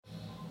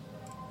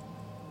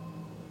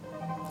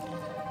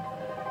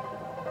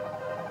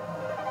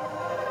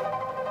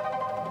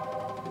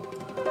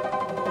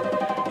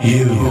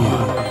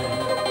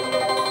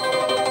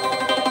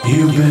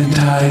You've been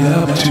tied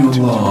up too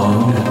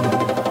long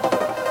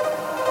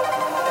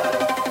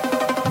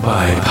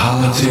by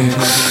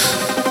politics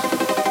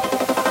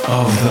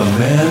of the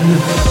men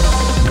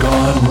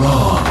gone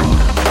wrong.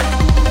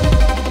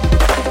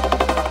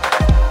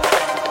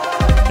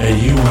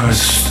 And you are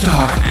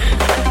stuck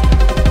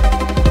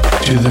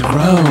to the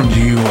ground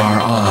you are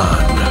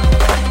on.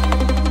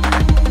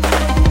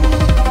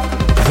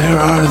 There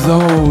are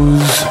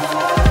those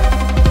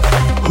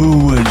who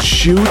would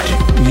shoot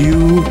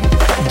you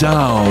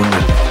down.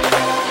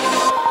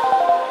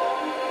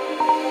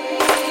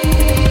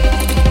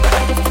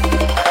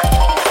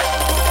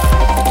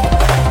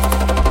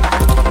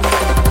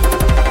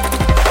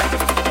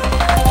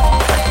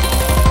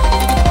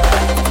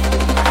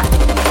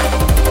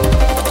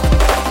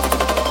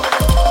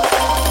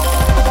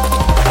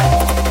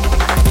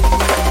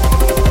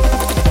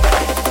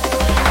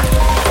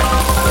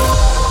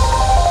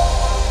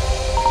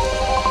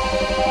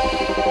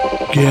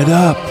 Get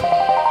up,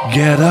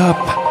 get up,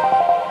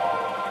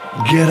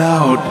 get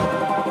out,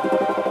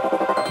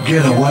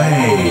 get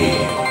away.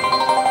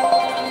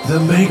 The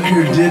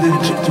maker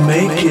didn't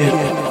make it,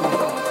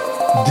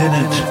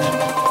 didn't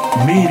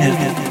mean it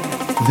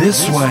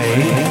this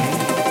way.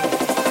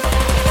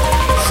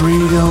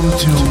 Freedom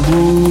to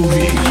move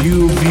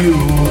you view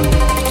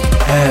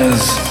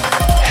as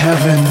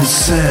heaven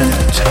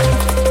sent,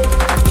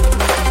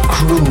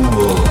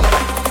 cruel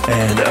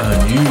and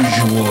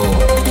unusual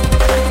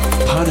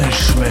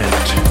punishment.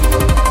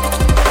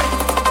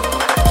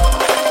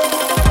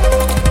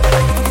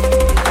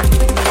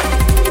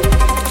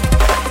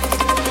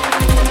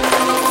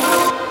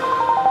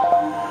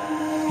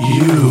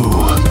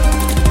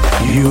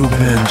 You've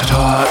been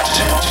taught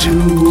to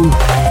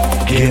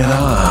get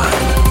on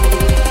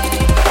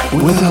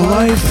with a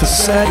life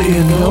set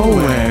in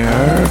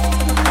nowhere,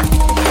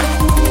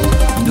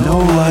 no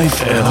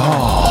life at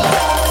all,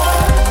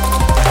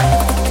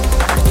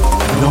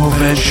 no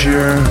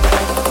venture,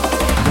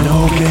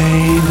 no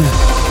gain.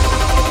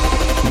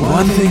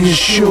 One thing is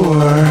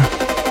sure,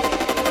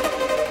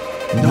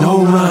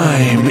 no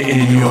rhyme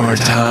in your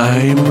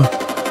time,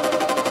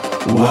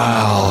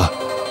 while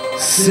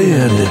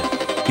sin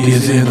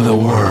is in the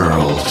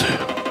world.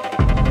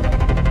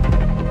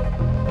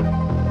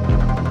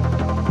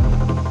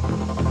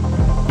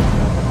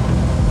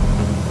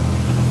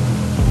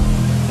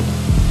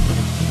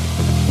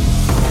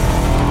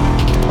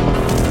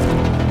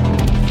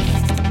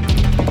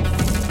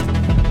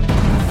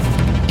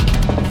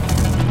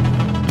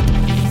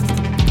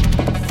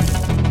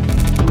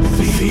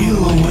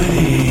 Feel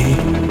away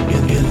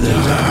in the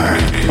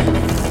dark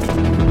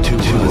to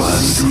a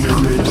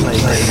secret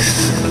place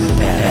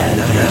at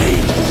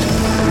night.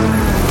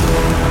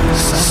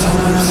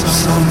 Summon up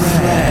some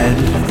red,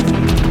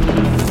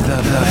 the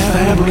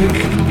fabric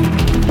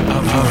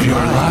of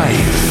your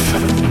life,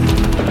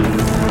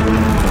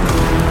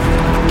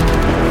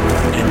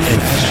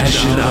 and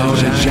fashion out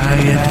a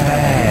giant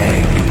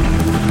bag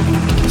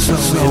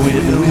so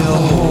it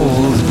will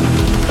hold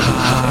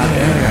hot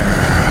air.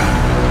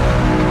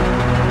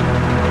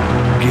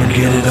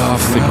 Get it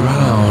off the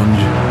ground.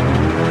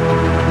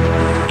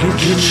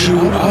 Get you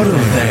out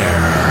of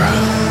there.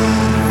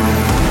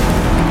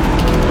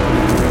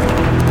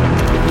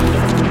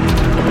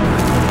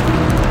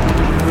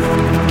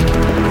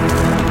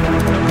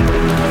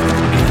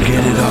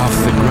 Get it off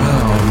the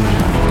ground.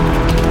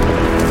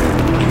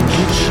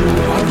 Get you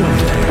out of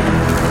there.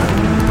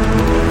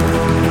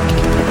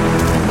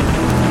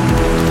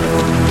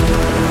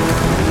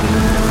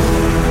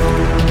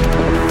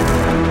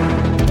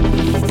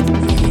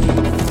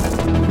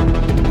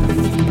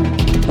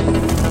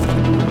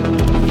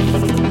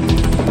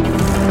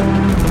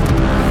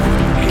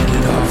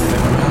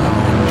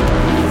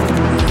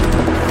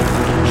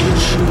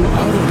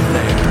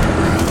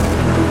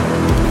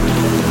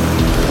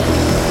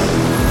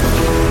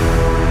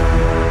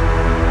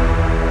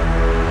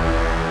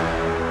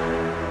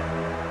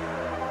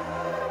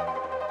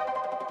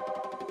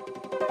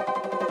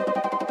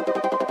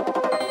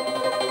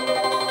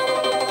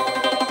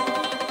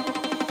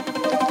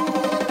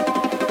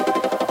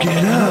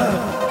 Get up,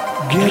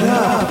 get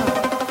up,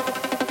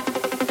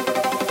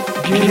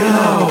 get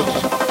out,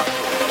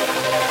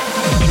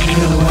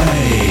 get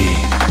away.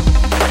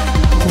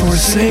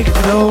 Forsake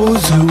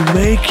those who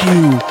make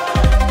you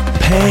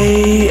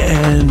pay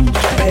and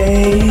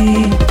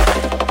pay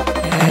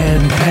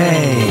and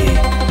pay.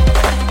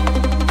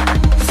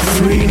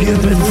 Freedom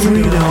and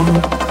freedom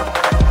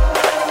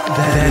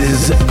that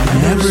is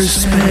never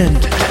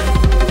spent.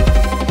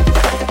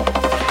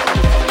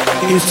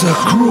 It's a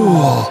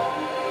cruel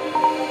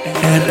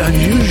and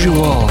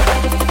unusual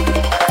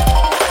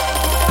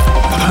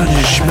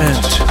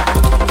punishment.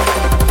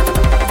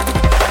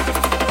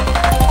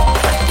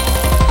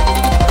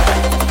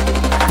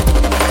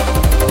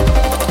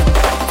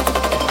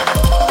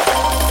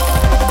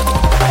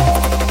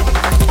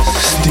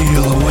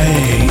 Steal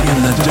away in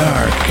the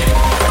dark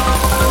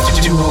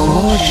to a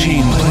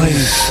launching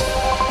place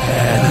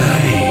at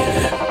night.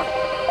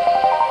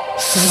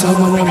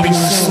 Summon up your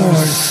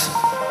source,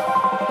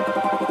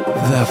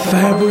 the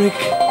fabric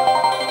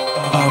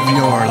of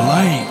your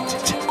light.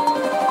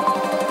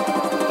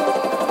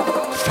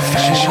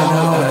 Fashion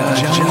out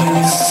a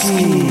giant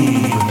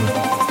scheme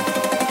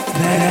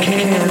that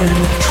can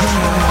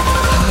trap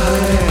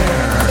hot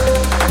air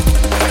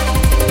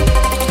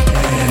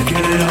and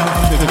get it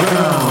off the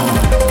ground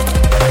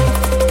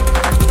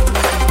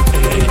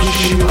and get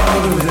you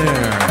out of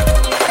there.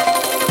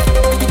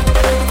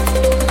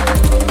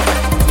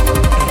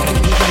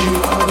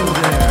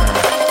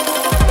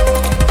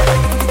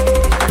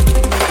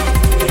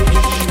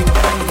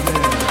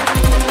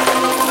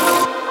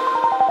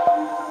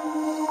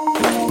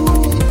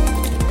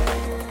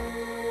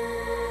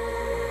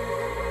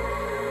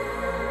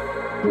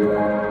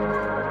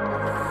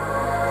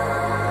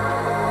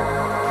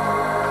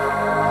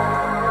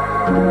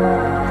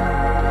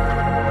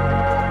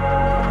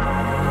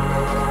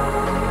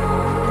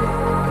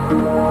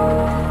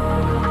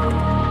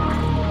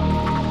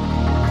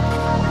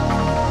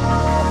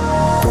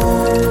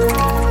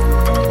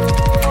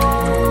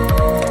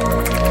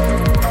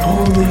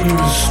 Only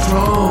your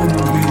strong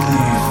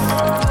belief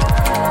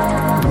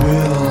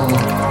will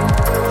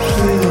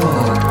fill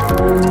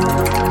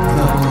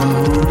the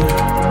balloon.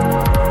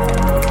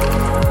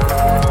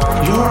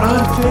 Your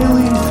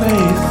unfailing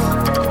faith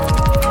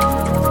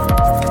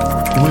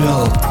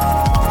will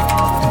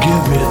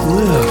give it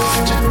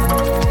lift.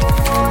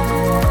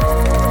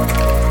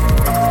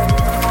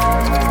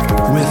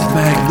 With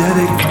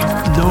magnetic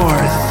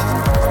north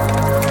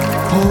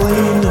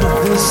pulling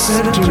the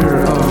center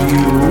of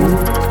you,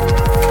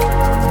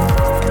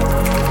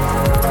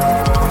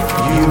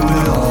 you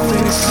will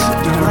fix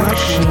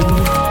direction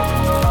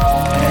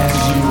as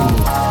you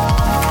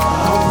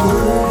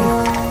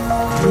outward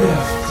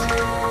drift.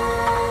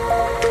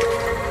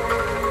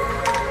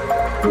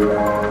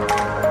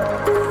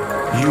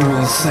 You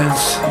will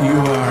sense you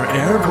are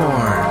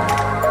airborne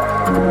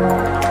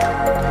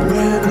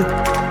when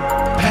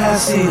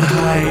passing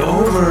high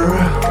over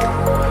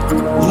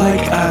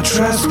like a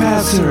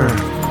trespasser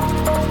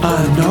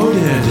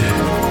unnoted.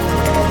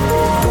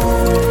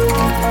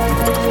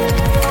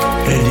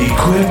 And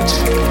equipped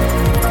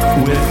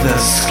with the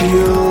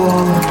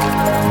skill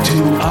to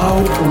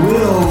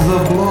outwill the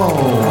blow,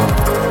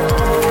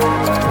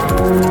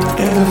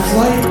 and a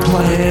flight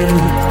plan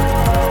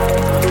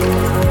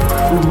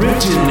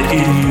written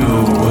in you,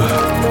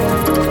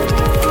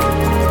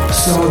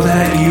 so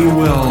that you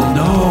will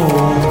know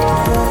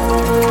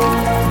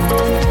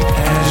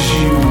as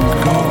you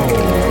go.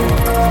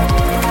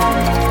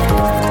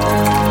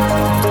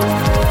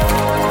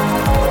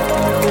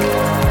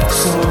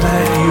 So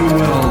that you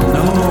will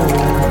know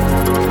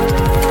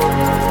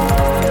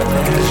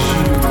as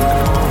you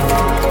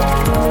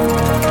go.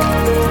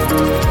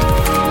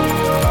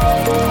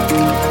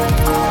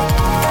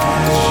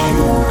 As you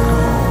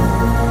go.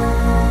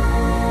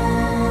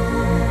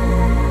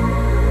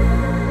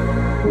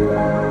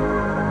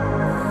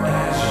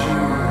 As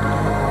you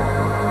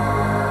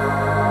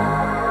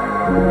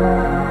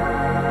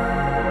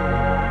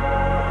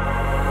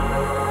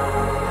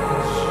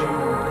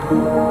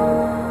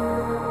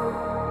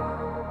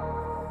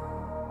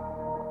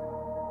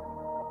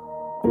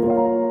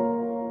go.